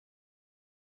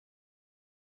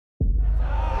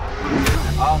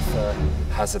Arthur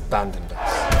has abandoned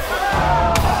us.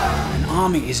 An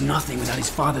army is nothing without his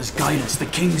father's guidance, the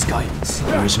king's guidance.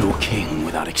 There is no king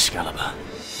without Excalibur.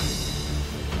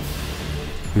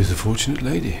 Who's the fortunate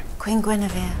lady? Queen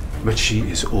Guinevere. But she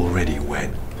is already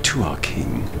wed to our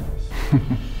king.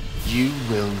 You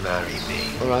will marry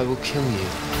me, or I will kill you.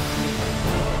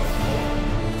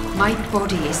 My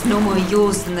body is no more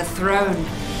yours than the throne.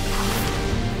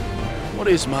 What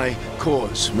is my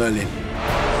cause, Merlin?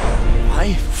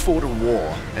 I fought a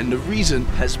war, and the reason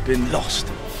has been lost.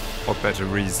 What better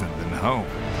reason than home?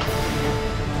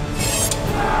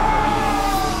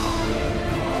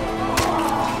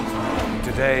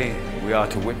 Today, we are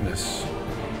to witness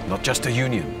not just a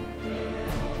union,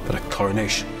 but a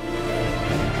coronation.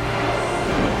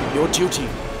 Your duty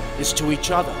is to each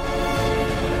other.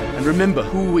 And remember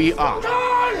who we are.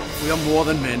 We are more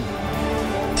than men.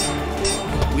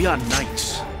 We are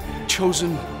knights,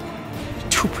 chosen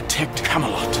to protect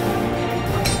Camelot.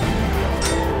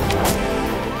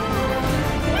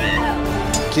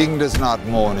 King does not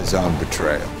mourn his own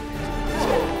betrayal.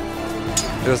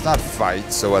 He does not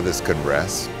fight so others can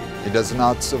rest. He does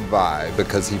not survive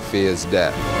because he fears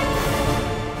death.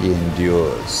 He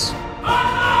endures.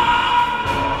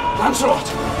 Lancelot!